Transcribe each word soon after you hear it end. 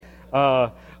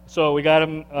So we got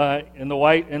them in the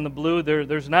white and the blue.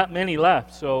 There's not many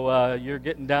left, so you're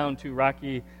getting down to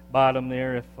rocky bottom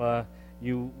there if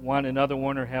you want another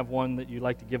one or have one that you'd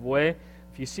like to give away.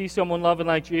 If you see someone loving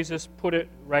like Jesus, put it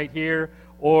right here,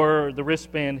 or the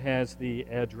wristband has the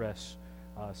address.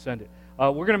 Send it.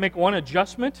 We're going to make one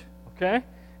adjustment, okay?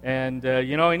 And,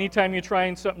 anytime you're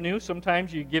trying something new,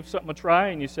 sometimes you give something a try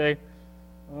and you say,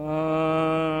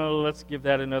 let's give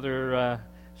that another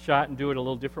shot and do it a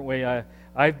little different way.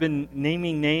 I've been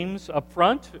naming names up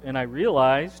front, and I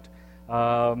realized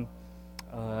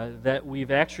that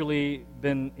we've actually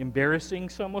been embarrassing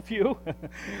some of you.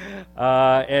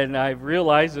 And I've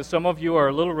realized that some of you are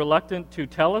a little reluctant to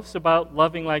tell us about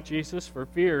loving like Jesus for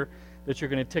fear that you're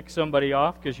going to tick somebody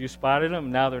off because you spotted them,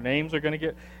 and now their names are going to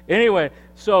get... Anyway,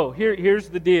 so here's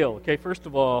the deal. Okay, first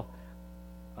of all,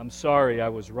 I'm sorry I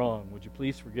was wrong. Would you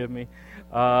please forgive me?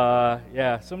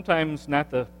 Sometimes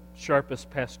not the sharpest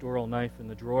pastoral knife in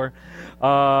the drawer.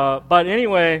 But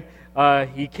anyway,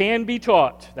 he can be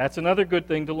taught. That's another good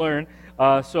thing to learn.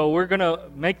 So we're going to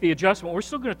make the adjustment. We're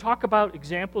still going to talk about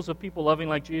examples of people loving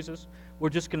like Jesus. We're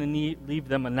just going to leave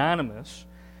them anonymous.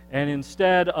 And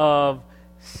instead of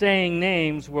saying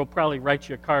names, we'll probably write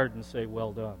you a card and say,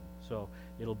 well done. So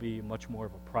it'll be much more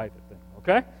of a private thing,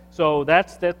 okay? So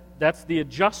that's the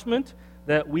adjustment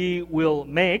that we will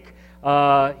make.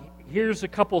 Here's a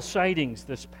couple sightings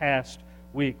this past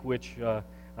week, which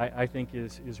I think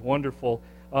is wonderful.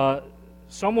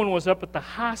 Someone was up at the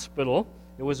hospital.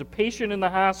 It was a patient in the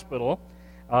hospital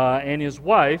and his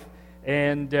wife,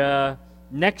 and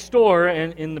next door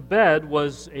and in the bed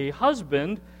was a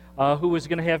husband who was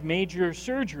going to have major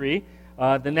surgery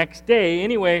the next day.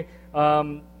 Anyway,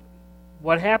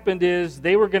 what happened is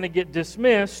they were going to get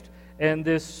dismissed, and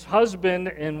this husband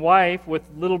and wife with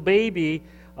little baby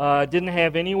didn't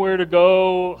have anywhere to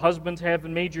go. Husband's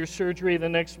having major surgery the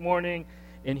next morning,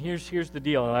 and here's the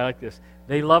deal, and I like this.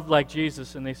 They loved like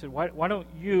Jesus, and they said, why don't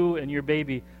you and your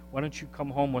baby, why don't you come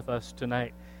home with us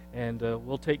tonight? And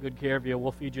we'll take good care of you.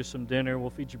 We'll feed you some dinner. We'll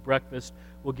feed you breakfast.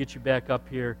 We'll get you back up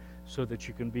here so that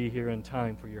you can be here in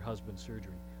time for your husband's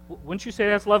surgery. Wouldn't you say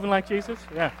that's loving like Jesus?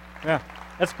 Yeah.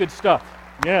 That's good stuff.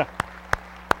 Yeah.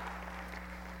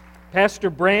 Pastor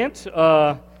Brandt,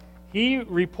 he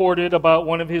reported about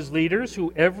one of his leaders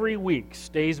who every week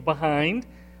stays behind,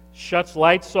 shuts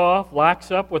lights off, locks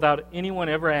up without anyone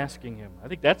ever asking him. I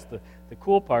think that's the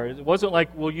cool part. It wasn't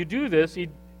like, will you do this? He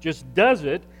just does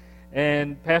it.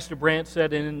 And Pastor Brandt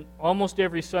said, in almost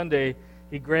every Sunday,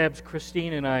 he grabs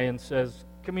Christine and I and says,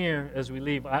 come here as we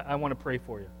leave. I want to pray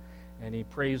for you. And he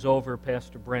prays over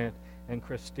Pastor Brandt and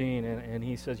Christine. And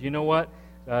he says, you know what?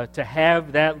 To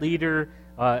have that leader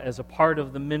as a part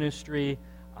of the ministry,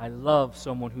 I love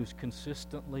someone who's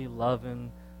consistently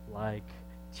loving like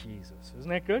Jesus.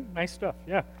 Isn't that good? Nice stuff.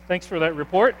 Yeah. Thanks for that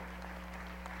report.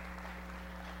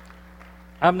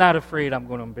 I'm not afraid I'm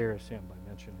going to embarrass him by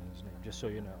mentioning his name, just so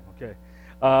you know. Okay.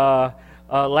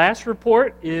 Last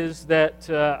report is that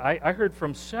I heard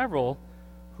from several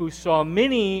who saw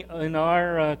many in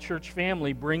our church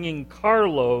family bringing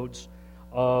carloads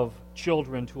of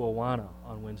children to Awana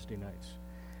on Wednesday nights.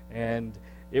 And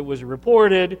it was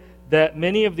reported that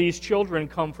many of these children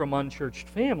come from unchurched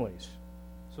families.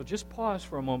 So just pause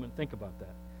for a moment and think about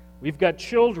that. We've got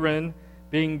children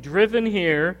being driven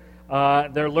here.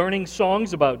 They're learning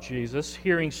songs about Jesus,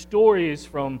 hearing stories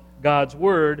from God's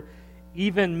Word,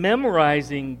 even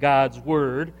memorizing God's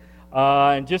Word,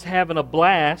 and just having a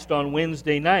blast on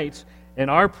Wednesday nights. And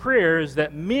our prayer is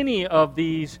that many of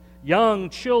these young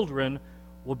children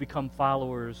will become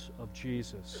followers of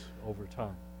Jesus over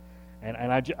time.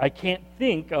 And I can't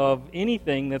think of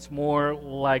anything that's more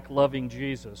like loving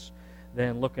Jesus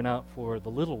than looking out for the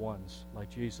little ones like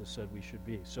Jesus said we should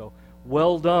be. So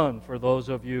well done for those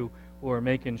of you who are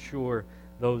making sure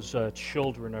those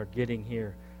children are getting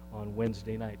here on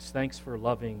Wednesday nights. Thanks for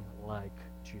loving like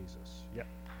Jesus. Yeah.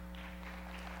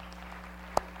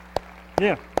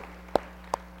 Yeah.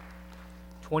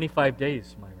 25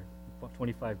 days, Myron.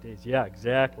 25 days. Yeah,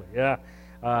 exactly. Yeah.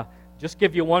 Just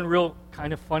give you one real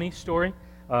kind of funny story.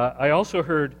 I also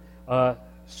heard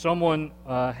someone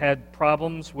had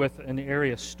problems with an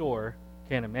area store.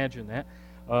 Can't imagine that.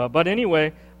 But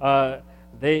anyway,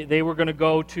 they were going to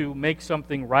go to make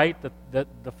something right that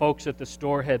the folks at the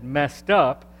store had messed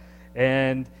up.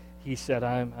 And he said,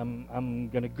 I'm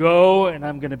going to go, and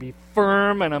I'm going to be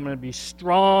firm, and I'm going to be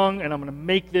strong, and I'm going to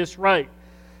make this right.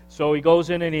 So he goes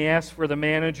in and he asks for the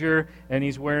manager, and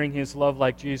he's wearing his Love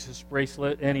Like Jesus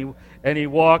bracelet, and he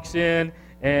walks in,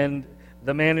 and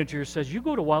the manager says, you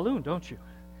go to Walloon, don't you?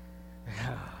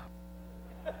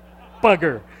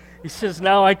 Bugger. he says,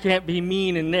 now I can't be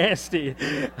mean and nasty.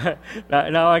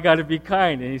 Now I got to be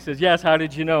kind. And he says, yes, how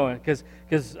did you know? Because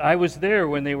I was there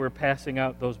when they were passing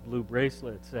out those blue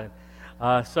bracelets.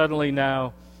 And suddenly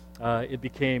now it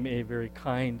became a very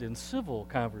kind and civil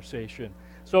conversation.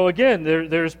 So again,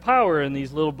 there's power in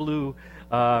these little blue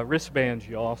wristbands,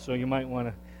 y'all, so you might want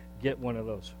to get one of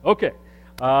those. Okay.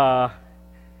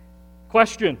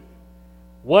 Question.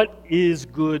 What is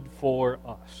good for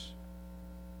us?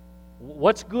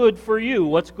 What's good for you?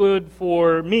 What's good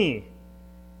for me?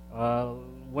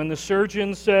 When the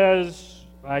surgeon says,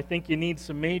 I think you need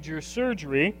some major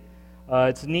surgery,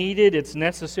 it's needed, it's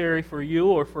necessary for you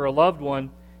or for a loved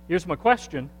one, here's my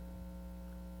question.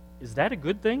 Is that a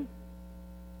good thing?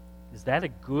 Is that a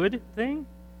good thing?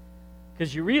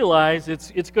 Because you realize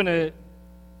it's going to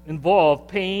involve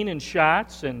pain and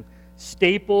shots and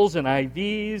staples and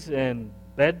IVs and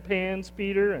bedpans,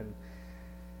 Peter, and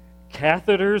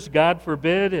catheters, God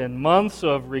forbid, and months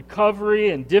of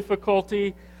recovery and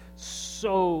difficulty.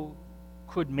 So,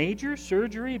 could major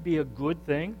surgery be a good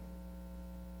thing?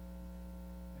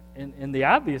 And the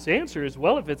obvious answer is,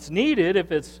 well, if it's needed,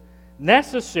 if it's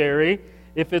necessary,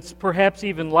 if it's perhaps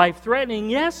even life-threatening,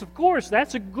 yes, of course,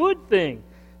 that's a good thing.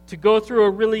 To go through a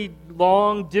really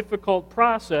long, difficult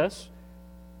process,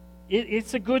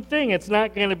 it's a good thing. It's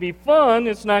not going to be fun,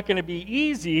 it's not going to be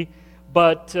easy,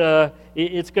 but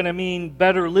it's going to mean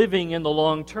better living in the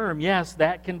long term. Yes,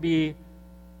 that can be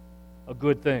a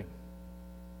good thing.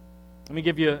 Let me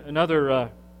give you another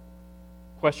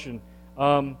question.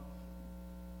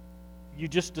 You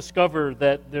just discover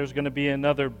that there's going to be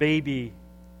another baby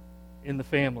in the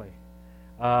family.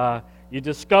 You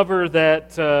discover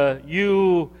that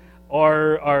you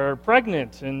are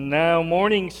pregnant, and now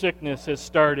morning sickness has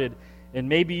started. And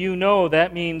maybe you know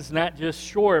that means not just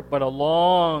short, but a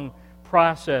long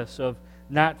process of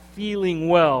not feeling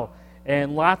well,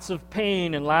 and lots of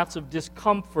pain and lots of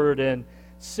discomfort, and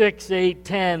 6, 8,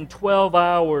 10, 12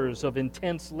 hours of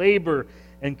intense labor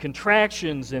and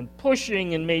contractions and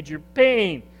pushing and major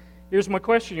pain. Here's my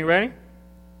question. You ready?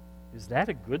 Is that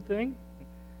a good thing?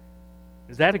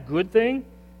 Is that a good thing?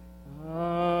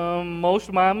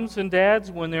 Most moms and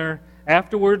dads, when they're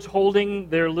afterwards holding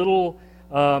their little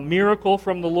miracle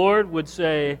from the Lord, would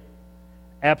say,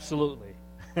 absolutely.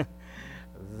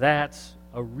 That's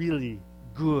a really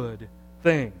good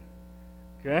thing.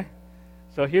 Okay?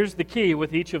 So here's the key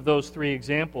with each of those three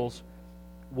examples.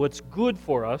 What's good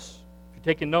for us, if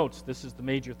you're taking notes, this is the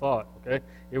major thought. Okay?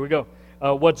 Here we go.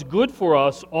 What's good for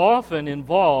us often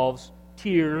involves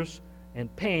tears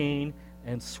and pain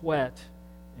and sweat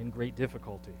and great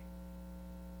difficulty.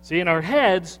 See, in our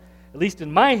heads, at least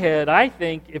in my head, I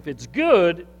think if it's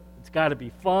good, it's got to be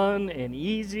fun and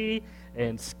easy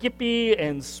and skippy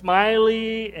and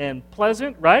smiley and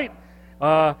pleasant, right?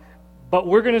 But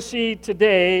we're going to see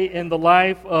today in the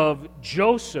life of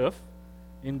Joseph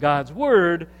in God's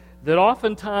Word that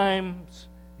oftentimes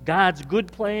God's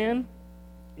good plan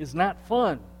is not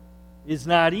fun, is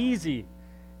not easy,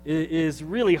 is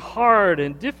really hard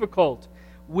and difficult,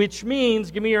 which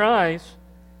means, give me your eyes,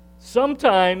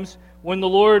 sometimes when the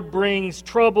Lord brings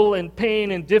trouble and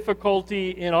pain and difficulty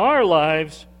in our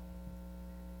lives,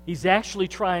 He's actually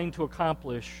trying to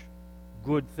accomplish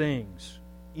good things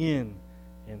in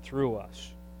and through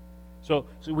us. So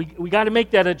we got to make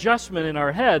that adjustment in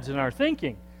our heads and our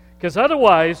thinking. Because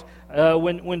otherwise,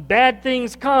 when bad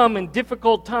things come and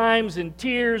difficult times and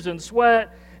tears and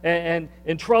sweat and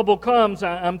trouble comes,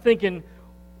 I'm thinking,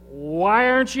 why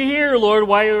aren't you here, Lord?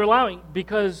 Why are you allowing?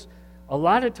 Because a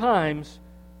lot of times,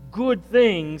 good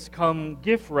things come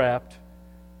gift-wrapped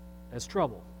as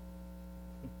trouble.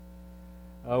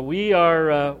 We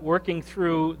are working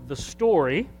through the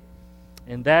story,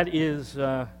 and that is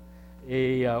a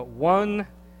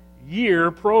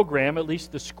one-year program, at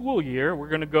least the school year. We're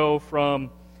going to go from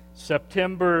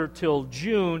September till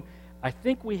June. I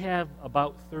think we have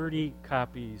about 30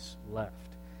 copies left.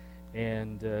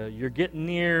 And you're getting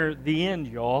near the end,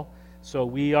 y'all. So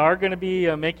we are going to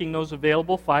be making those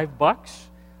available,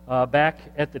 $5 back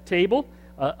at the table.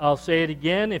 I'll say it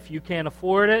again. If you can't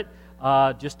afford it,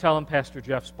 just tell them Pastor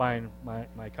Jeff's buying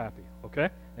my copy, okay?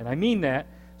 And I mean that.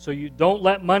 So you don't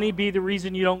let money be the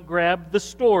reason you don't grab the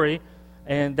story.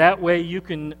 And that way you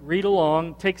can read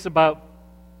along. It takes about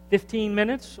 15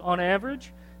 minutes on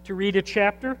average to read a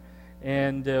chapter.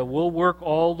 And we'll work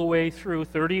all the way through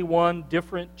 31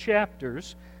 different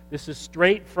chapters. This is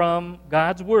straight from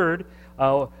God's Word.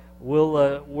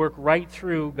 We'll work right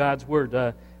through God's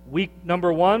Word. Week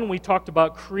number 1, we talked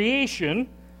about creation.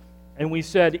 And we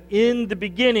said, in the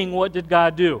beginning, what did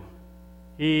God do?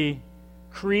 He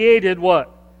created what?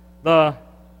 The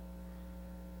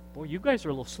Boy, you guys are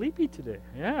a little sleepy today.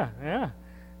 Yeah,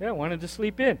 wanted to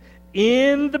sleep in.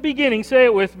 In the beginning, say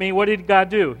it with me, what did God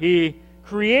do? He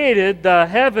created the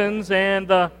heavens and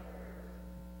the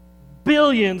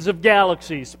billions of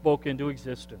galaxies spoke into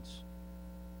existence.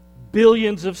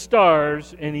 Billions of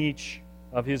stars in each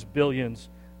of his billions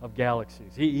of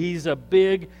galaxies. He's a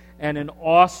big and an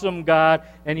awesome God,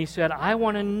 and he said, I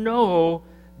want to know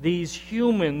these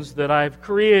humans that I've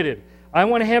created. I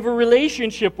want to have a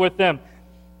relationship with them.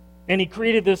 And he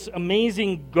created this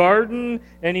amazing garden,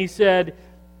 and he said,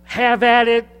 have at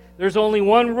it. There's only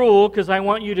one rule, because I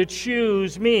want you to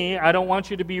choose me. I don't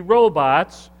want you to be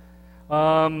robots.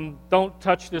 Don't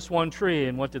touch this one tree.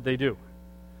 And what did they do?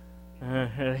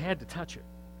 They had to touch it.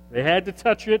 They had to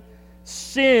touch it.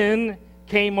 Sin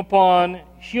came upon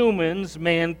humans,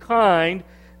 mankind.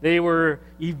 They were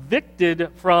evicted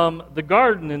from the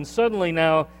garden, and suddenly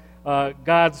now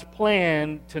God's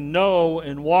plan to know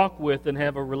and walk with and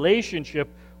have a relationship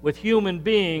with human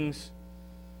beings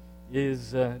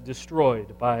is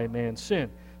destroyed by man's sin.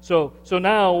 So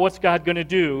now what's God going to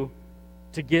do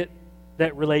to get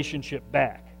that relationship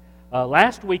back?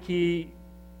 Last week he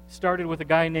started with a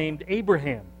guy named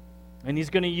Abraham, and he's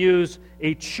going to use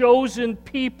a chosen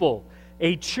people,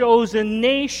 a chosen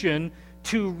nation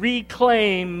to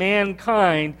reclaim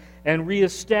mankind and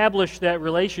reestablish that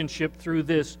relationship through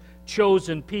this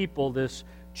chosen people, this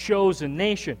chosen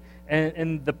nation.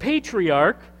 And the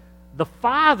patriarch, the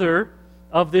father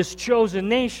of this chosen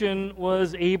nation,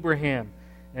 was Abraham.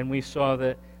 And we saw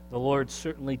that the Lord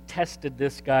certainly tested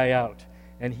this guy out,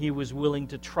 and he was willing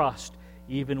to trust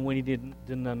even when he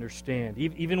didn't understand,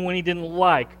 even when he didn't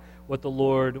like what the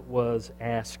Lord was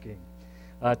asking.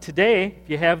 Today, if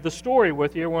you have the story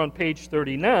with you, we're on page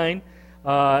 39.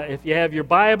 If you have your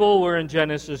Bible, we're in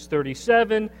Genesis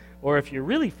 37. Or if you're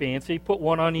really fancy, put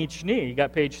one on each knee. You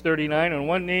got page 39 on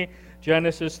one knee,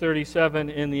 Genesis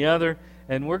 37 in the other.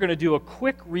 And we're going to do a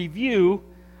quick review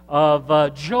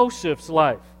of Joseph's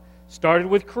life. Started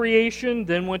with creation,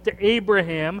 then went to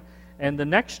Abraham, and the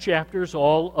next chapter is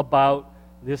all about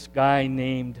this guy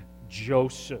named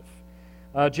Joseph.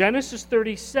 Genesis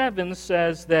 37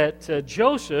 says that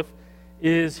Joseph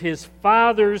is his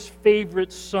father's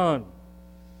favorite son.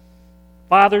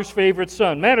 Father's favorite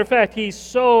son. Matter of fact, he's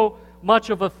so much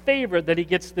of a favorite that he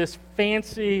gets this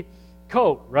fancy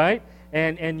coat, right?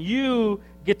 And you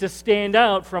get to stand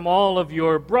out from all of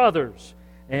your brothers.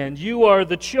 And you are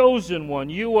the chosen one.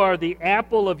 You are the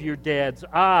apple of your dad's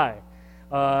eye.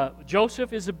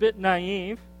 Joseph is a bit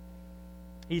naive.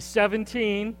 He's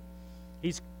 17.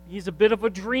 He's a bit of a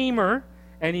dreamer,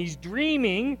 and he's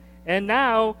dreaming, and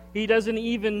now he doesn't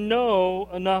even know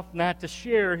enough not to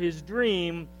share his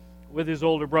dream with his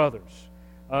older brothers.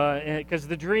 Because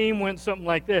the dream went something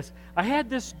like this. I had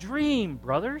this dream,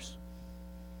 brothers,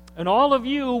 and all of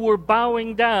you were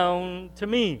bowing down to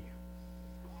me.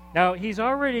 Now, he's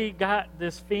already got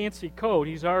this fancy coat.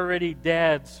 He's already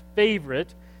Dad's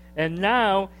favorite. And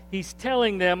now he's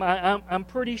telling them, I'm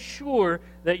pretty sure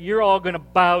that you're all going to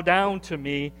bow down to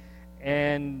me.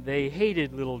 And they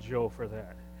hated little Joe for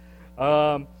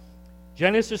that.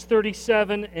 Genesis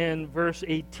 37 and verse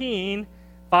 18,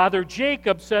 Father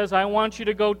Jacob says, I want you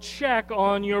to go check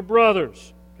on your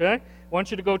brothers. Okay? I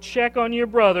want you to go check on your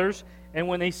brothers. And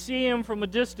when they see him from a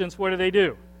distance, what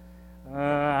do?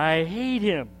 I hate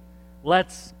him.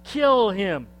 Let's kill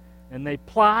him. And they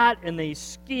plot and they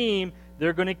scheme.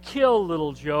 They're going to kill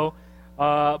little Joe.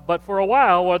 But for a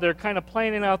while they're kind of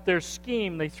planning out their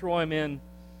scheme, they throw him in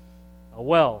a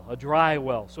well, a dry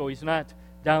well. So he's not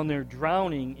down there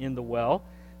drowning in the well.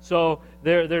 So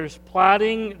there's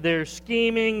plotting, they're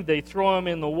scheming, they throw him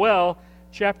in the well.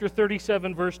 Chapter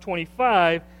 37, verse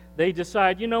 25, they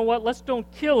decide, you know what, let's don't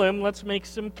kill him, let's make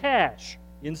some cash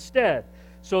instead.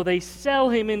 So they sell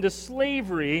him into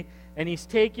slavery, and he's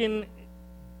taken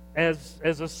as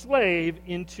a slave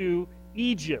into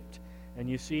Egypt. And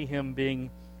you see him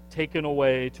being taken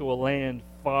away to a land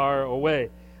far away.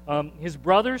 His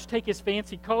brothers take his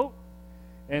fancy coat,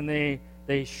 and they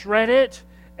shred it,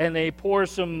 and they pour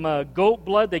some goat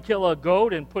blood. They kill a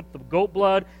goat and put the goat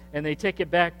blood, and they take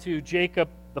it back to Jacob,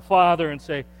 the father, and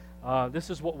say, this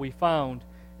is what we found.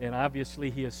 And obviously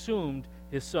he assumed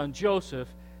his son Joseph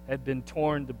had been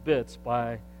torn to bits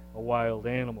by a wild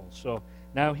animal. So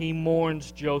now he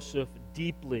mourns Joseph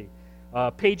deeply.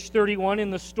 Page 31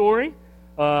 in the story,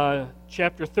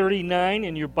 chapter 39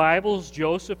 in your Bibles,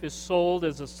 Joseph is sold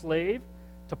as a slave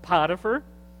to Potiphar.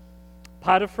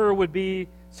 Potiphar would be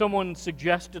someone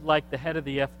suggested like the head of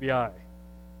the FBI.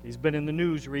 He's been in the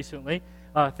news recently.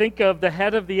 Think of the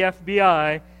head of the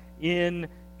FBI in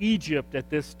Egypt at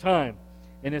this time.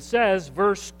 And it says,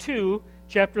 verse 2,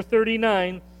 chapter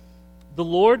 39, The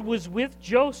Lord was with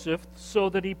Joseph so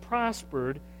that he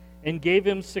prospered and gave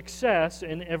him success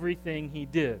in everything he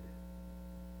did.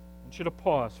 I want you to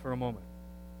pause for a moment.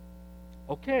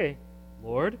 Okay,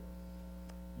 Lord,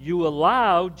 you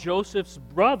allowed Joseph's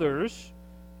brothers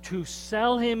to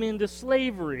sell him into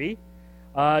slavery.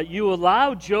 You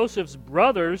allowed Joseph's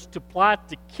brothers to plot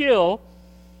to kill.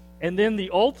 And then the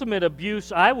ultimate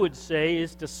abuse, I would say,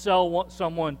 is to sell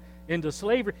someone into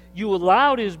slavery. You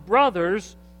allowed his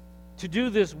brothers to do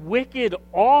this wicked,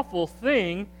 awful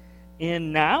thing.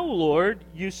 And now, Lord,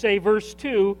 you say, verse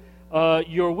 2,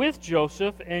 you're with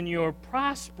Joseph and you're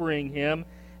prospering him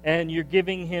and you're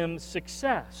giving him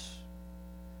success.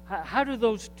 How do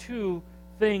those two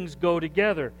things go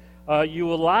together?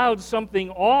 You allowed something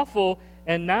awful,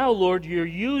 and now, Lord, you're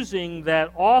using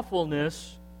that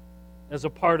awfulness as a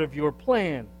part of your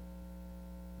plan.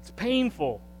 It's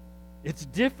painful. It's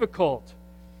difficult.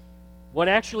 What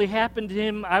actually happened to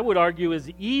him, I would argue, is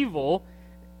evil,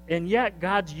 and yet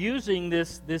God's using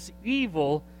this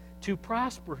evil to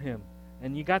prosper him.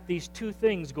 And you got these two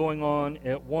things going on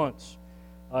at once.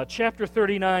 Chapter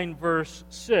 39, verse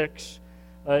 6,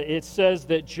 it says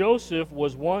that Joseph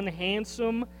was one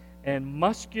handsome and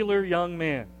muscular young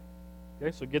man.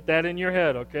 Okay, so get that in your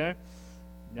head, okay?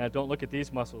 Now, don't look at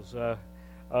these muscles.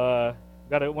 Got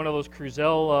one of those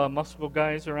Cruzel muscle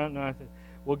guys around? No,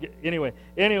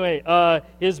 anyway,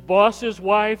 his boss's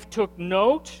wife took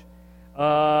note.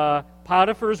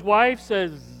 Potiphar's wife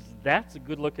says, that's a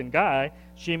good-looking guy.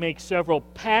 She makes several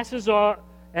passes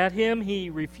at him. He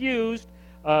refused.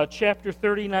 Chapter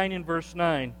 39 and verse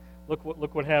 9.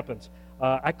 Look what happens.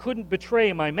 I couldn't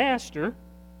betray my master.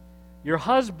 Your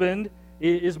husband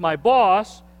is my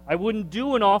boss. I wouldn't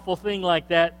do an awful thing like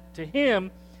that to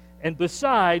him. And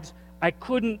besides, I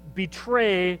couldn't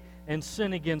betray and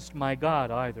sin against my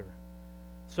God either.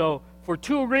 So, for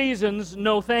two reasons,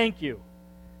 no thank you.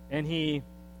 And he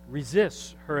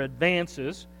resists her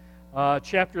advances.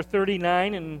 Chapter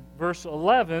 39 and verse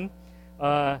 11,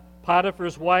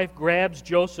 Potiphar's wife grabs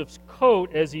Joseph's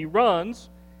coat as he runs.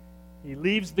 He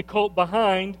leaves the coat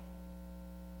behind.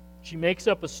 She makes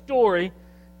up a story,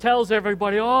 tells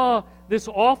everybody, oh, this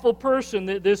awful person,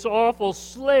 this awful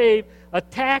slave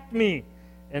attacked me.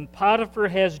 And Potiphar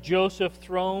has Joseph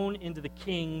thrown into the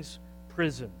king's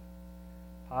prison.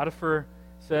 Potiphar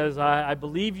says, I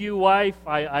believe you, wife.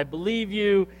 I believe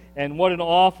you. And what an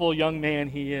awful young man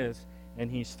he is. And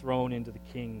he's thrown into the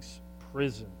king's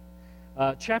prison.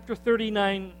 Chapter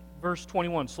 39, verse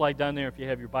 21. Slide down there if you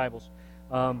have your Bibles.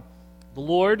 The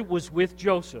Lord was with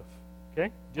Joseph.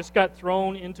 Okay? Just got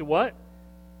thrown into what?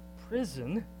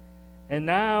 Prison. And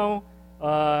now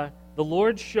the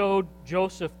Lord showed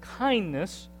Joseph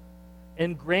kindness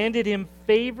and granted him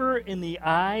favor in the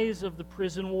eyes of the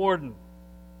prison warden.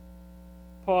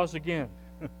 Pause again.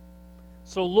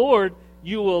 So, Lord,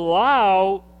 you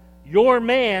allow your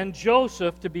man,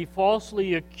 Joseph, to be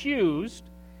falsely accused,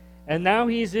 and now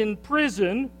he's in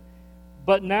prison,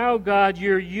 but now, God,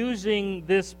 you're using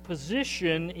this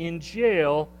position in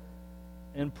jail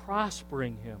and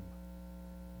prospering him.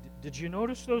 Did you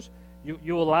notice those?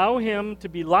 You allow him to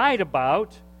be lied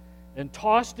about and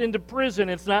tossed into prison.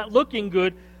 It's not looking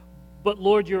good, but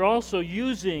Lord, you're also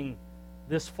using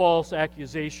this false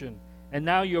accusation, and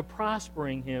now you're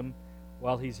prospering him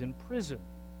while he's in prison.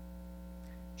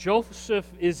 Joseph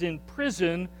is in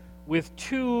prison with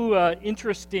two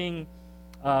interesting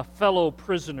fellow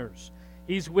prisoners.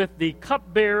 He's with the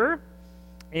cupbearer,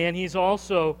 and he's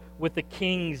also with the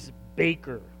king's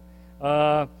baker.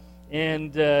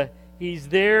 He's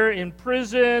there in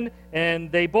prison,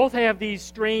 and they both have these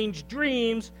strange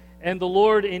dreams, and the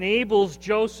Lord enables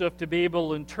Joseph to be able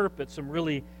to interpret some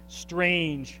really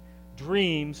strange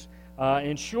dreams.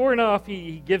 And sure enough,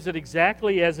 he gives it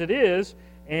exactly as it is,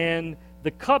 and the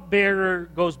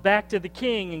cupbearer goes back to the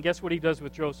king, and guess what he does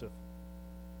with Joseph?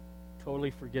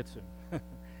 Totally forgets him.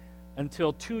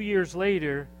 Until 2 years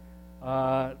later,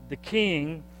 the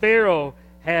king, Pharaoh,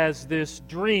 has this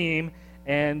dream,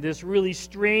 and this really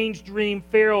strange dream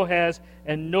Pharaoh has,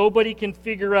 and nobody can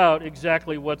figure out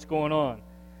exactly what's going on.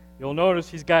 You'll notice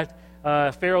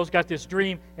Pharaoh's got this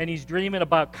dream, and he's dreaming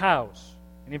about cows.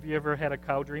 Any of you ever had a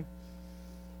cow dream?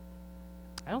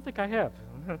 I don't think I have.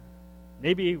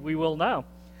 Maybe we will now.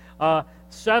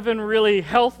 7 really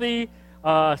healthy,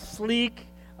 sleek,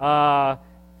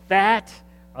 fat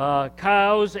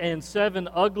cows, and 7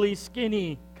 ugly,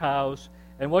 skinny cows.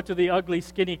 And what do the ugly,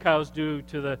 skinny cows do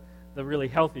to the really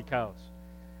healthy cows?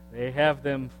 They have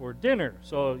them for dinner.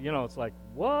 So, it's like,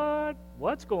 what?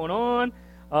 What's going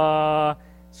on?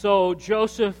 So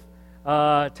Joseph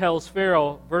tells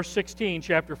Pharaoh, verse 16,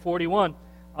 chapter 41,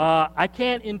 I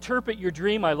can't interpret your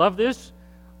dream. I love this,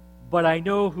 but I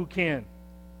know who can.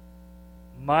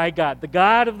 My God, the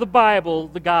God of the Bible,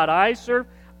 the God I serve.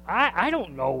 I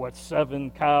don't know what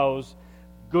 7 cows,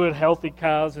 good, healthy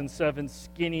cows, and 7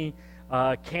 skinny,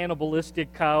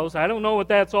 cannibalistic cows. I don't know what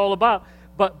that's all about,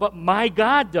 but my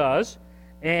God does.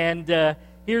 And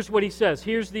here's what he says.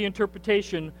 Here's the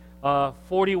interpretation,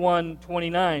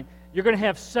 41:29. You're going to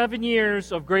have 7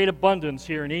 years of great abundance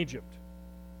here in Egypt.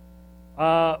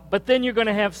 But then you're going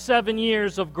to have 7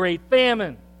 years of great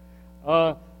famine.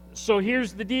 So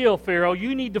here's the deal, Pharaoh.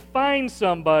 You need to find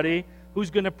somebody who's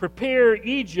going to prepare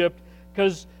Egypt,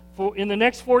 because in the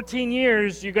next 14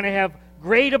 years, you're going to have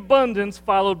great abundance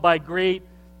followed by great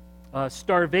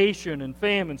starvation and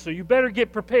famine. So you better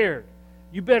get prepared.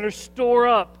 You better store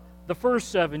up the first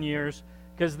 7 years,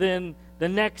 because then the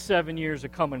next 7 years are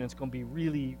coming, and it's going to be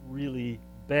really, really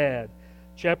bad.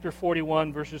 Chapter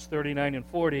 41, verses 39 and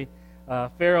 40,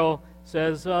 Pharaoh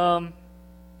says,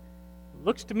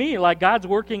 looks to me like God's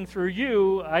working through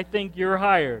you. I think you're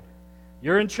hired.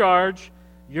 You're in charge.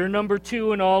 You're number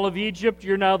 2 in all of Egypt.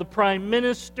 You're now the prime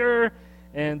minister.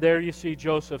 And there you see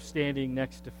Joseph standing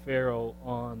next to Pharaoh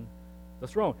on the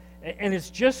throne. And it's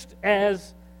just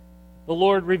as the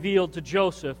Lord revealed to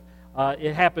Joseph,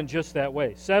 it happened just that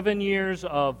way. 7 years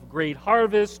of great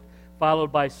harvest,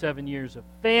 followed by 7 years of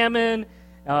famine.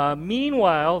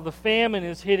 Meanwhile, the famine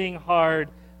is hitting hard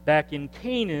back in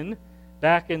Canaan,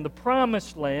 back in the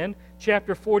Promised Land.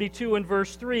 Chapter 42 and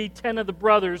verse 3, 10 of the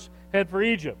brothers head for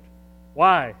Egypt.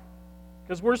 Why?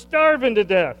 Because we're starving to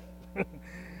death.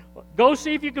 Go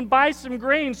see if you can buy some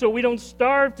grain so we don't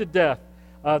starve to death.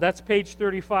 That's page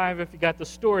 35 if you got the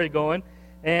story going.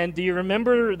 And do you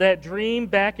remember that dream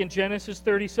back in Genesis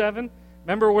 37?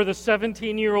 Remember where the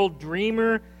 17-year-old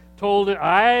dreamer told it,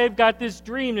 I've got this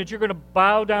dream that you're going to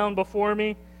bow down before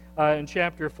me? In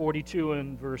chapter 42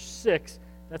 and verse 6,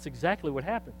 that's exactly what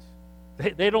happens.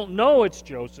 They don't know it's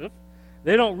Joseph.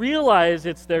 They don't realize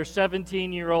it's their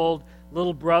 17-year-old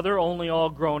little brother, only all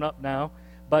grown up now.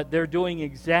 But they're doing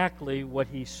exactly what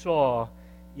he saw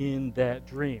in that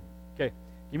dream. Okay,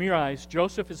 give me your eyes.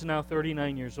 Joseph is now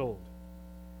 39 years old.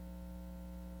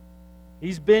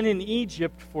 He's been in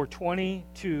Egypt for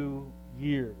 22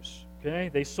 years. Okay,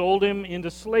 they sold him into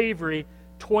slavery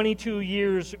 22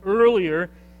 years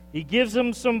earlier. He gives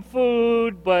them some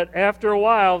food, but after a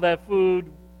while, that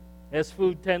food, as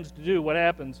food tends to do, what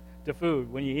happens to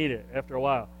food when you eat it after a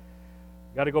while?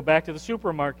 You got to go back to the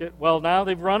supermarket. Well, now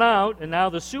they've run out, and now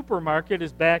the supermarket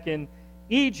is back in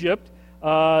Egypt.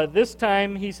 This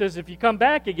time, he says, if you come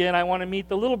back again, I want to meet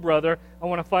the little brother. I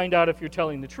want to find out if you're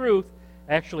telling the truth.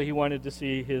 Actually, he wanted to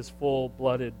see his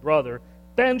full-blooded brother,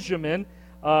 Benjamin.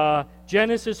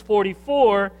 Genesis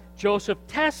 44, Joseph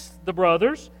tests the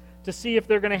brothers to see if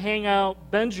they're going to hang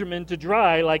out Benjamin to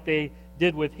dry like they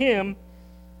did with him.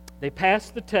 They pass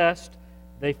the test.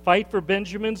 They fight for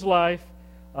Benjamin's life.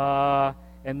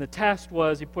 And the test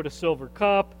was he put a silver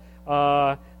cup.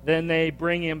 Then they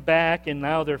bring him back, and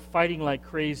now they're fighting like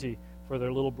crazy for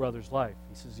their little brother's life.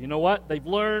 He says, you know what? They've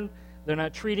learned. They're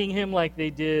not treating him like they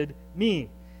did me.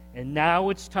 And now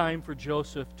it's time for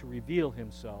Joseph to reveal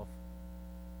himself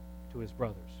to his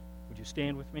brothers. Would you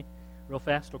stand with me real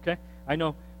fast, okay? I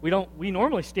know we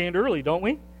normally stand early, don't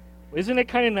we? Isn't it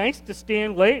kind of nice to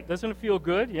stand late? Doesn't it feel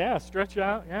good? Yeah, stretch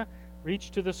out, yeah. Reach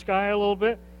to the sky a little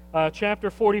bit. Chapter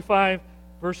 45,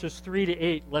 verses 3 to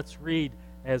 8. Let's read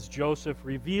as Joseph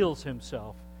reveals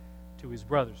himself to his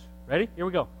brothers. Ready? Here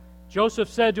we go. Joseph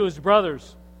said to his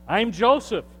brothers, I'm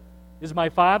Joseph. Is my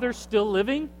father still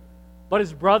living? But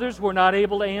his brothers were not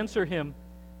able to answer him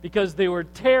because they were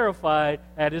terrified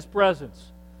at his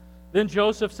presence. Then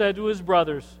Joseph said to his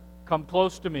brothers, come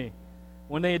close to me.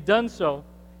 When they had done so,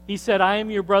 he said, I am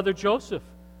your brother Joseph,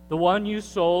 the one you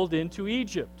sold into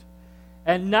Egypt.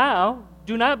 And now,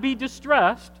 do not be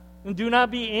distressed, and do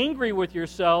not be angry with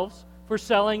yourselves for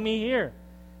selling me here,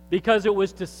 because it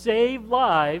was to save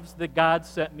lives that God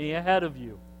sent me ahead of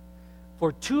you.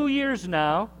 For 2 years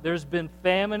now, there's been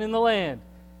famine in the land,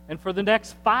 and for the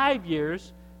next 5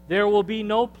 years, there will be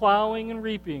no plowing and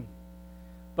reaping.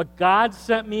 But God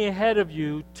sent me ahead of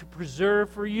you to preserve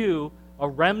for you a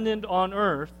remnant on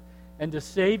earth and to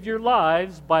save your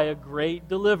lives by a great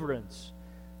deliverance.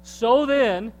 So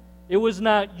then, it was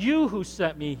not you who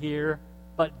sent me here,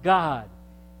 but God.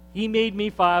 He made me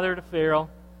father to Pharaoh,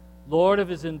 Lord of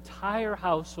his entire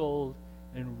household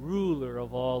and ruler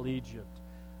of all Egypt.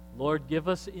 Lord, give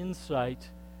us insight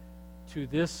to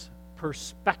this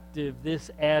perspective, this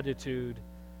attitude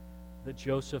that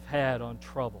Joseph had on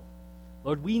trouble.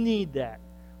 Lord, we need that.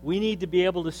 We need to be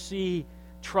able to see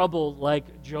trouble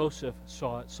like Joseph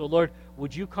saw it. So, Lord,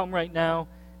 would you come right now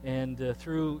and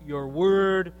through your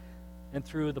word and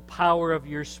through the power of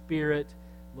your Spirit,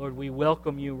 Lord, we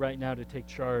welcome you right now to take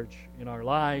charge in our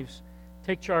lives.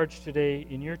 Take charge today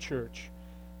in your church.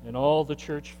 And all the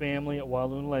church family at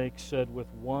Walloon Lake said with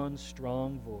one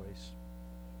strong voice,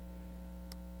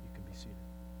 you can be seated.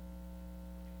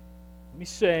 Let me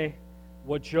say,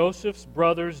 what Joseph's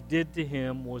brothers did to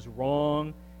him was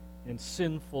wrong and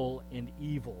sinful and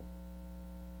evil.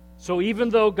 So even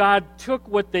though God took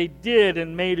what they did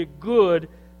and made it good,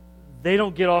 they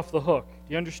don't get off the hook.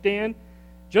 Do you understand?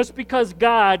 Just because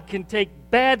God can take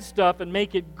bad stuff and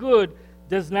make it good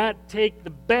does not take the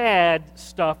bad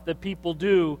stuff that people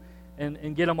do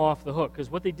and get them off the hook. Because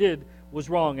what they did was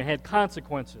wrong. It had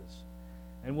consequences.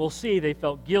 And we'll see they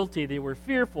felt guilty. They were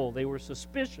fearful. They were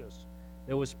suspicious.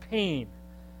 There was pain.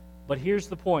 But here's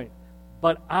the point.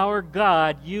 But our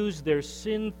God used their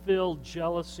sin-filled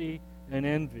jealousy and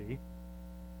envy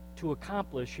to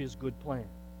accomplish His good plan.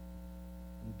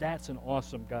 And that's an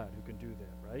awesome God who can do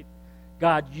that, right?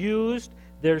 God used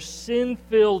their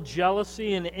sin-filled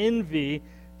jealousy and envy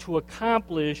to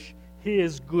accomplish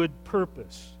His good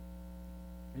purpose.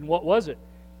 And what was it?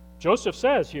 Joseph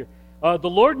says here, the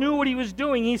Lord knew what He was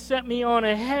doing. He sent me on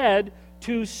ahead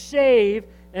to save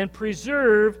and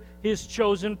preserve His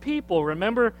chosen people.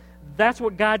 Remember, that's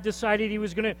what God decided He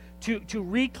was going to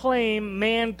reclaim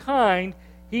mankind.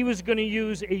 He was going to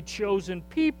use a chosen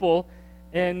people,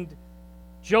 and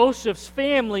Joseph's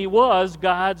family was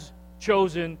God's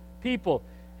chosen people.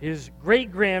 His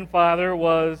great-grandfather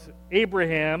was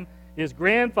Abraham. His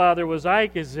grandfather was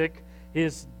Isaac.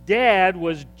 His dad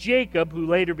was Jacob, who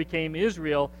later became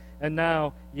Israel. And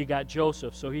now you got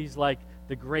Joseph. So he's like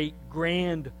the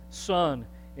great-grandson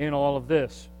in all of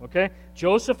this. Okay?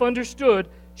 Joseph understood,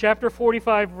 chapter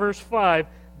 45, verse 5,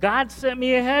 God sent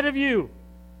me ahead of you.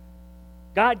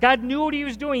 God knew what He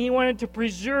was doing. He wanted to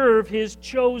preserve His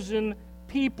chosen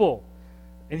people.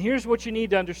 And here's what you need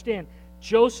to understand.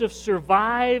 Joseph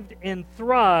survived and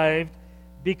thrived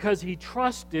because he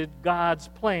trusted God's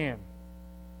plan,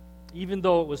 even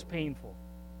though it was painful,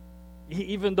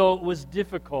 even though it was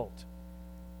difficult,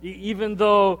 even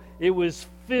though it was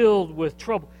filled with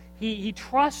trouble. He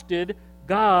trusted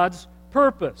God's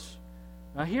purpose.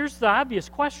 Now here's the obvious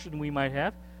question we might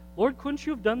have. Lord, couldn't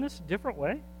you have done this a different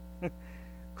way?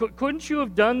 Couldn't you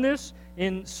have done this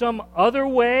in some other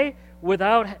way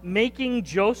without making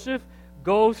Joseph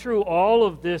go through all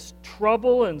of this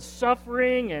trouble and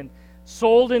suffering and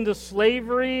sold into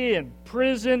slavery and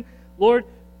prison? Lord,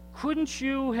 couldn't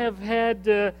you have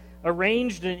had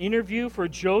arranged an interview for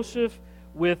Joseph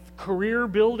with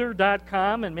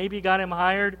CareerBuilder.com and maybe got him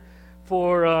hired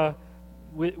for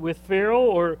with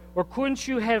Pharaoh? Or couldn't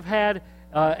you have had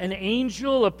an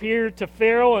angel appear to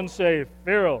Pharaoh and say,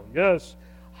 Pharaoh, yes,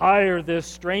 hire this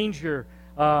stranger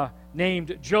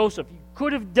named Joseph? You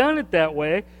could have done it that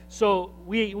way. So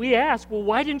we ask, well,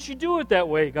 why didn't you do it that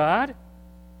way, God?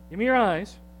 Give me your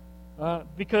eyes.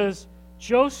 Because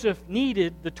Joseph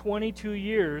needed the 22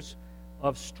 years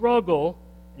of struggle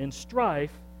and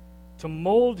strife to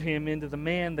mold him into the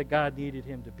man that God needed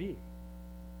him to be.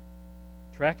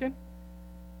 Tracking?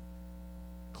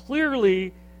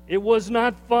 Clearly, it was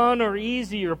not fun or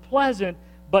easy or pleasant,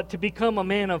 but to become a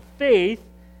man of faith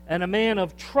and a man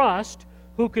of trust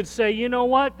who could say, you know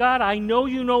what, God, I know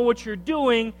you know what you're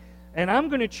doing, and I'm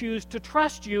going to choose to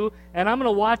trust you, and I'm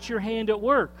going to watch your hand at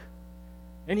work.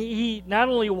 And he not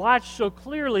only watched so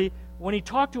clearly, when he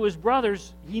talked to his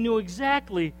brothers, he knew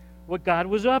exactly what God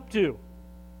was up to.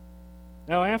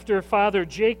 Now, after Father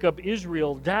Jacob,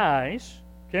 Israel dies,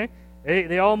 okay,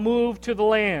 they all move to the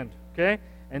land, okay,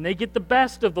 and they get the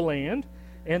best of the land,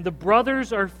 and the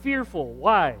brothers are fearful.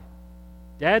 Why?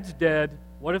 Dad's dead.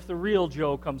 What if the real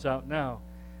Joe comes out now?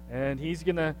 And he's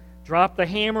going to drop the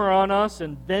hammer on us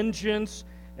and vengeance,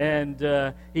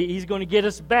 and he's going to get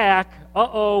us back.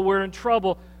 Uh-oh, we're in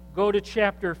trouble. Go to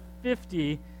chapter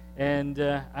 50, and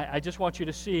I just want you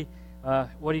to see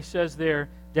what he says there.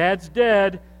 Dad's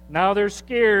dead. Now they're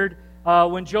scared.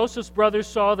 When Joseph's brothers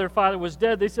saw their father was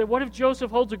dead, they said, what if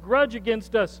Joseph holds a grudge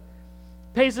against us?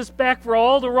 Pays us back for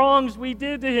all the wrongs we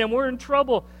did to him. We're in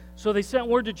trouble. So they sent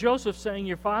word to Joseph saying,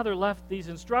 your father left these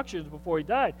instructions before he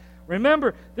died.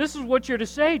 Remember, this is what you're to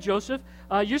say, Joseph.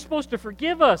 You're supposed to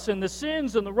forgive us and the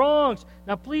sins and the wrongs.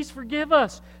 Now please forgive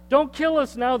us. Don't kill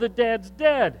us now that Dad's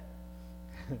dead.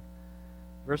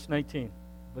 Verse 19.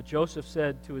 But Joseph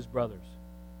said to his brothers,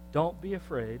 don't be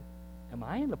afraid. Am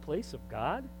I in the place of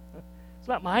God? It's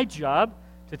not my job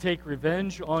to take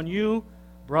revenge on you,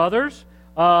 brothers.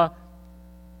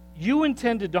 You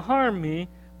intended to harm me,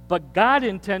 but God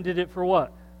intended it for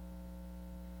what?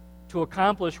 To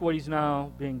accomplish what is now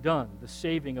being done, the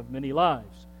saving of many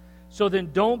lives. So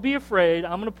then don't be afraid.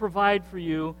 I'm going to provide for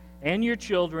you and your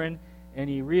children. And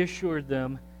he reassured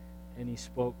them, and he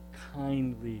spoke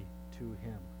kindly to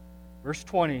him. Verse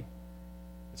 20,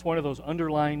 it's one of those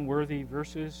underline-worthy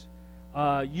verses.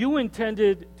 You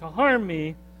intended to harm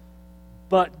me,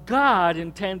 but God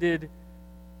intended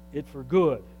it for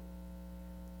good.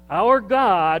 Our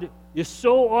God is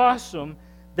so awesome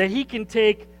that he can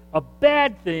take a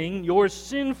bad thing, your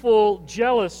sinful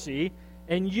jealousy,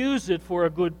 and use it for a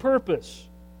good purpose.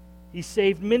 He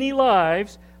saved many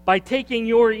lives by taking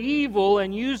your evil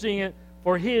and using it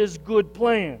for his good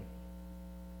plan.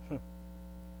 Isn't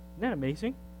that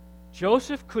amazing?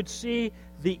 Joseph could see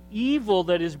the evil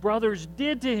that his brothers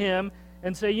did to him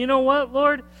and say, you know what,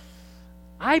 Lord?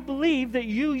 I believe that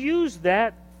you used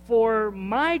that for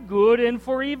my good and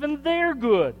for even their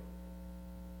good.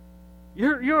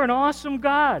 You're an awesome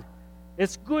God.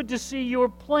 It's good to see your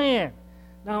plan.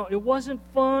 Now, it wasn't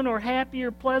fun or happy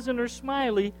or pleasant or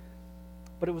smiley,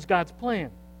 but it was God's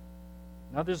plan.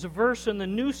 Now, there's a verse in the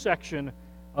new section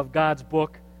of God's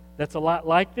book that's a lot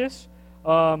like this.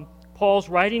 Paul's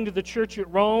writing to the church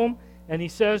at Rome, and he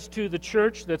says to the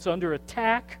church that's under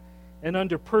attack and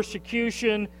under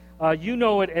persecution, you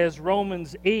know it as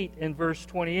Romans 8 and verse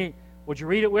 28. Would you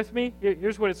read it with me?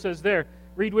 Here's what it says there.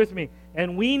 Read with me.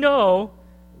 And we know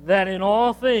that in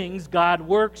all things God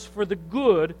works for the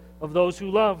good of those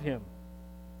who love him,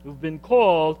 who've been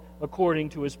called according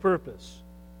to his purpose.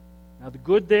 Now the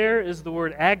good there is the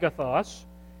word agathos.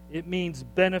 It means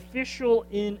beneficial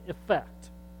in effect.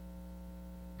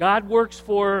 God works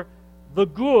for the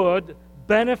good,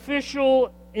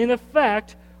 beneficial in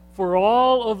effect for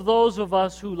all of those of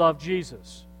us who love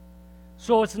Jesus.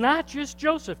 So it's not just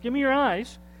Joseph. Give me your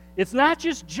eyes. It's not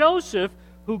just Joseph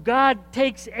who God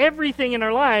takes everything in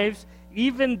our lives,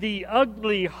 even the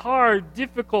ugly, hard,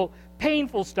 difficult,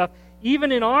 painful stuff.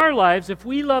 Even in our lives, if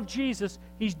we love Jesus,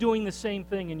 he's doing the same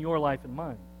thing in your life and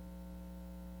mine.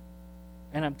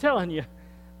 And I'm telling you,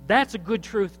 that's a good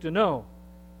truth to know.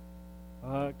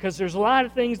 Because there's a lot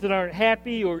of things that aren't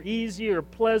happy or easy or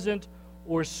pleasant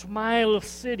or smile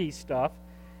city stuff,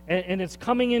 and it's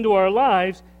coming into our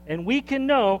lives, and we can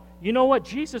know, you know what,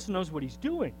 Jesus knows what he's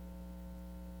doing.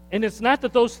 And it's not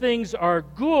that those things are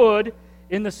good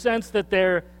in the sense that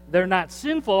they're not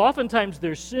sinful. Oftentimes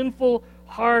they're sinful,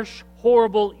 harsh,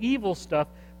 horrible, evil stuff,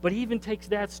 but he even takes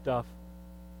that stuff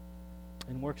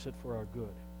and works it for our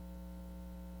good.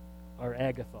 Our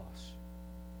agathos.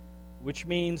 Which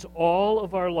means all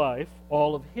of our life,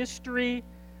 all of history,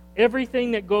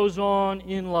 everything that goes on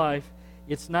in life,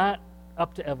 it's not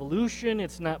up to evolution,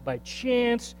 it's not by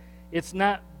chance, it's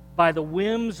not by the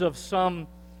whims of some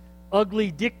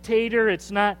ugly dictator,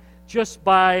 it's not just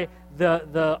by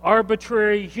the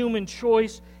arbitrary human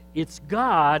choice. It's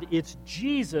God, it's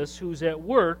Jesus who's at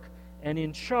work and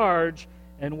in charge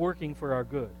and working for our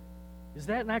good. Is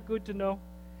that not good to know?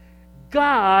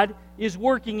 God is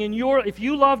working in your... If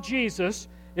you love Jesus,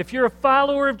 if you're a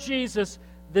follower of Jesus,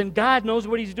 then God knows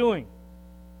what he's doing.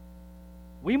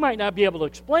 We might not be able to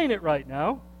explain it right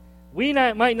now.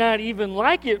 Might not even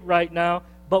like it right now,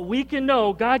 but we can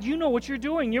know, God, you know what you're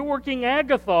doing. You're working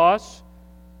agathos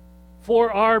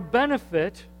for our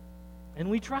benefit, and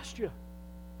we trust you.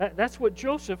 That's what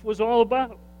Joseph was all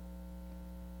about.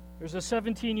 There's a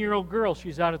 17-year-old girl.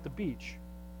 She's out at the beach.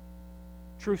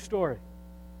 True story.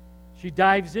 She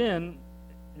dives in,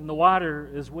 and the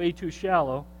water is way too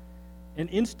shallow, and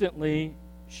instantly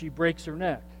she breaks her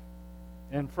neck.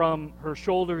 And from her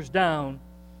shoulders down,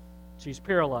 she's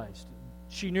paralyzed.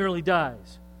 She nearly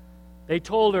dies. They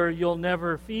told her, you'll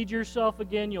never feed yourself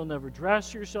again, you'll never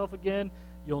dress yourself again,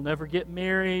 you'll never get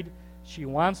married. She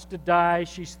wants to die.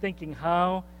 She's thinking,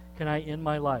 how can I end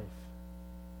my life?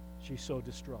 She's so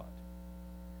distraught.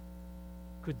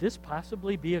 Could this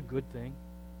possibly be a good thing?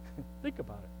 Think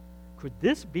about it. Could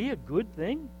this be a good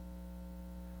thing?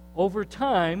 Over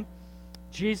time,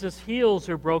 Jesus heals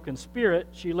her broken spirit.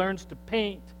 She learns to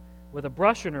paint with a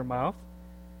brush in her mouth.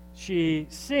 She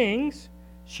sings.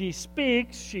 She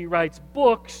speaks. She writes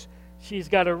books. She's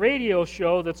got a radio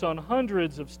show that's on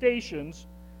hundreds of stations.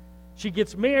 She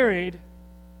gets married,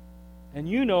 and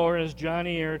you know her as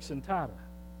Johnny Erickson Tata.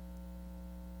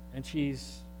 And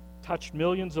she's touched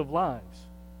millions of lives.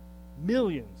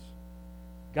 Millions.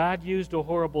 God used a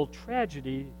horrible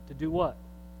tragedy to do what?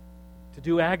 To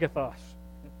do agathos.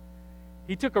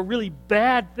 He took a really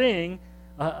bad thing,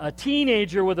 a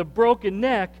teenager with a broken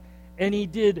neck, and he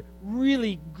did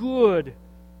really good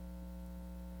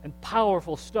and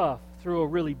powerful stuff through a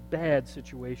really bad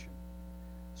situation.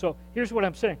 So here's what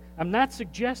I'm saying. I'm not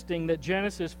suggesting that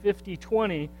Genesis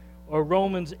 50:20 or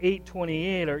Romans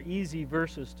 8:28 are easy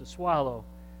verses to swallow.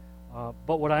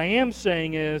 But what I am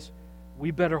saying is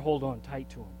we better hold on tight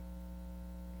to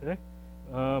him.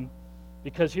 Okay?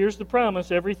 Because here's the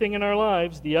promise. Everything in our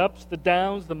lives, the ups, the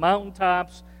downs, the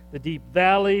mountaintops, the deep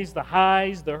valleys, the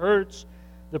highs, the hurts,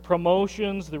 the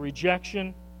promotions, the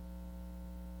rejection.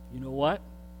 You know what?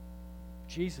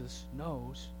 Jesus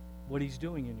knows what he's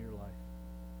doing in your life,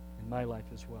 in my life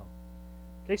as well.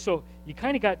 Okay, so you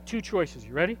kind of got two choices.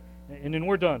 You ready? And then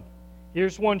we're done.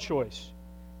 Here's one choice.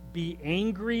 Be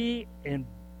angry and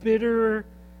bitter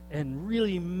and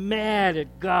really mad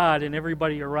at God and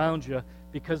everybody around you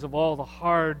because of all the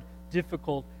hard,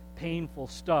 difficult, painful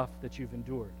stuff that you've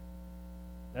endured.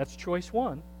 That's choice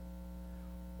one.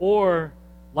 Or,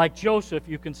 like Joseph,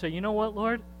 you can say, you know what,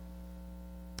 Lord?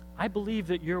 I believe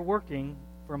that you're working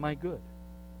for my good.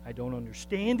 I don't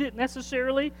understand it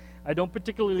necessarily. I don't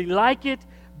particularly like it,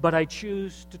 but I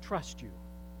choose to trust you.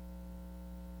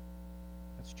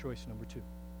 That's choice number two.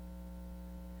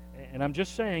 And I'm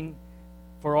just saying,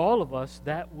 for all of us,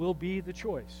 that will be the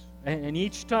choice. And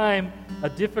each time a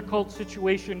difficult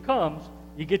situation comes,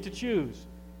 you get to choose.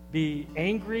 Be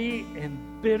angry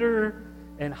and bitter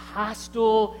and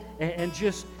hostile and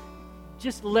just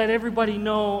let everybody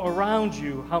know around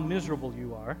you how miserable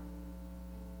you are.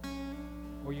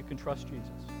 Or you can trust Jesus.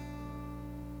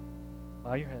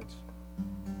 Bow your heads.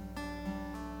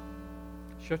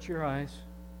 Shut your eyes.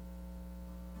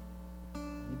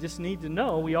 You just need to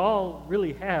know we all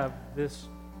really have this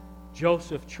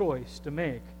Joseph choice to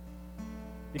make.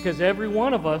 Because every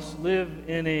one of us live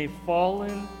in a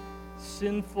fallen,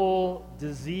 sinful,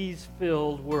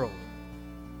 disease-filled world.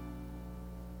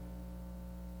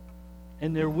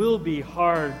 And there will be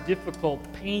hard, difficult,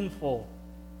 painful,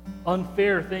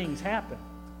 unfair things happen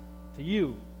to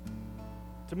you,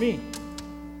 to me.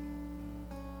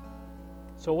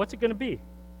 So what's it going to be?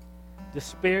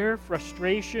 Despair,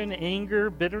 frustration, anger,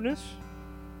 bitterness?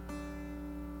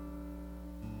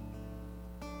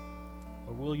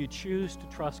 Or will you choose to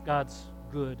trust God's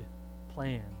good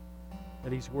plan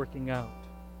that he's working out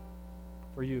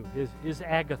for you, his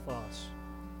agathos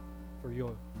for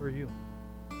you?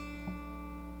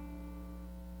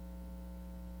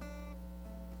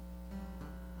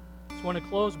 I just want to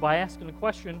close by asking a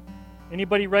question.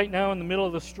 Anybody right now in the middle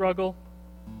of the struggle,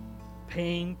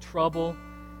 pain, trouble,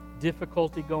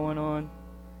 difficulty going on?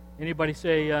 Anybody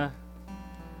say,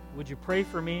 would you pray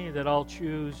for me that I'll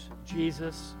choose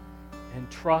Jesus and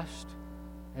trust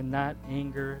and not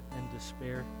anger and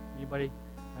despair? Anybody?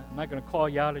 I'm not going to call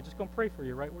you out. I'm just going to pray for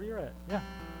you right where you're at. Yeah.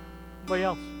 Anybody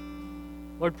else?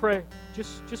 Lord, pray.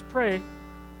 Just pray.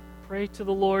 Pray to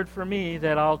the Lord for me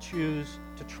that I'll choose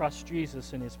to trust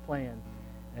Jesus and his plan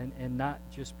and not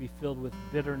just be filled with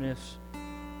bitterness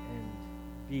and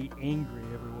be angry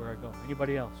everywhere I go.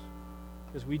 Anybody else?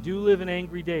 Because we do live in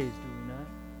angry days, do we not?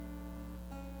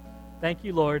 Thank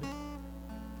you, Lord,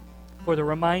 for the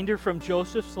reminder from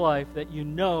Joseph's life that you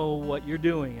know what you're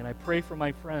doing. And I pray for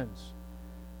my friends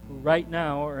who right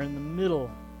now are in the middle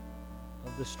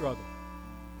of the struggle,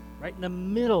 right in the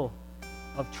middle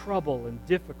of trouble and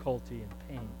difficulty and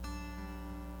pain.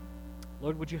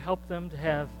 Lord, would you help them to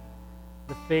have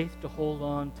the faith to hold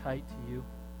on tight to you?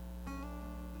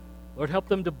 Lord, help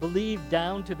them to believe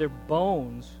down to their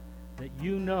bones that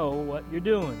you know what you're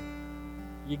doing.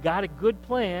 You got a good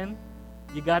plan.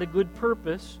 You got a good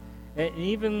purpose. And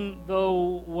even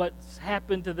though what's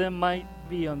happened to them might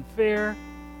be unfair,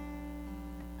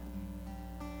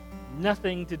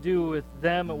 nothing to do with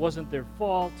them, it wasn't their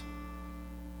fault,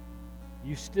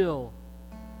 you still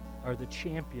are the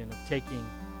champion of taking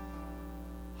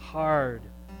hard,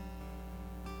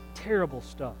 terrible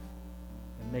stuff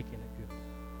and making it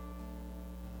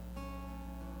good.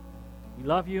 We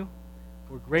love you.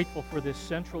 We're grateful for this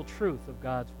central truth of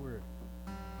God's Word.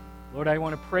 Lord, I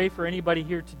want to pray for anybody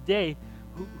here today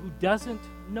who doesn't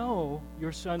know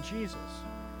your Son Jesus.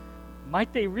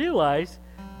 Might they realize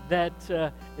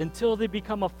that until they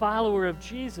become a follower of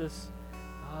Jesus,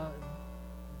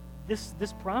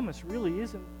 this promise really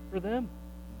isn't for them.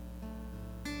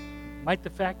 Might the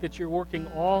fact that you're working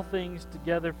all things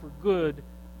together for good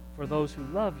for those who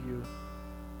love you,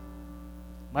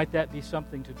 might that be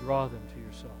something to draw them to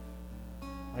yourself?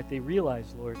 Might they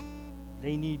realize, Lord,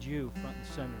 they need you front and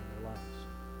center in their lives.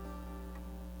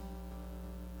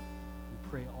 We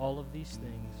pray all of these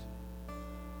things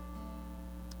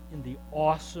in the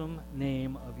awesome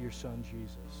name of your Son,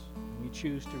 Jesus. And we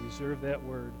choose to reserve that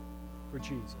word for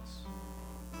Jesus.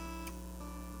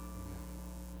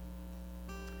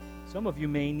 Some of you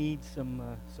may need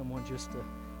someone just to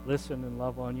listen and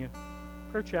love on you.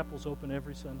 Prayer Chapel's open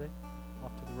every Sunday,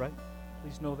 off to the right.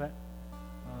 Please know that.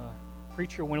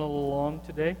 Preacher went a little long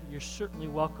today. You're certainly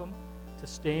welcome to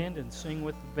stand and sing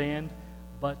with the band,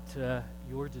 but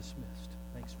you're dismissed.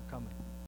 Thanks for coming.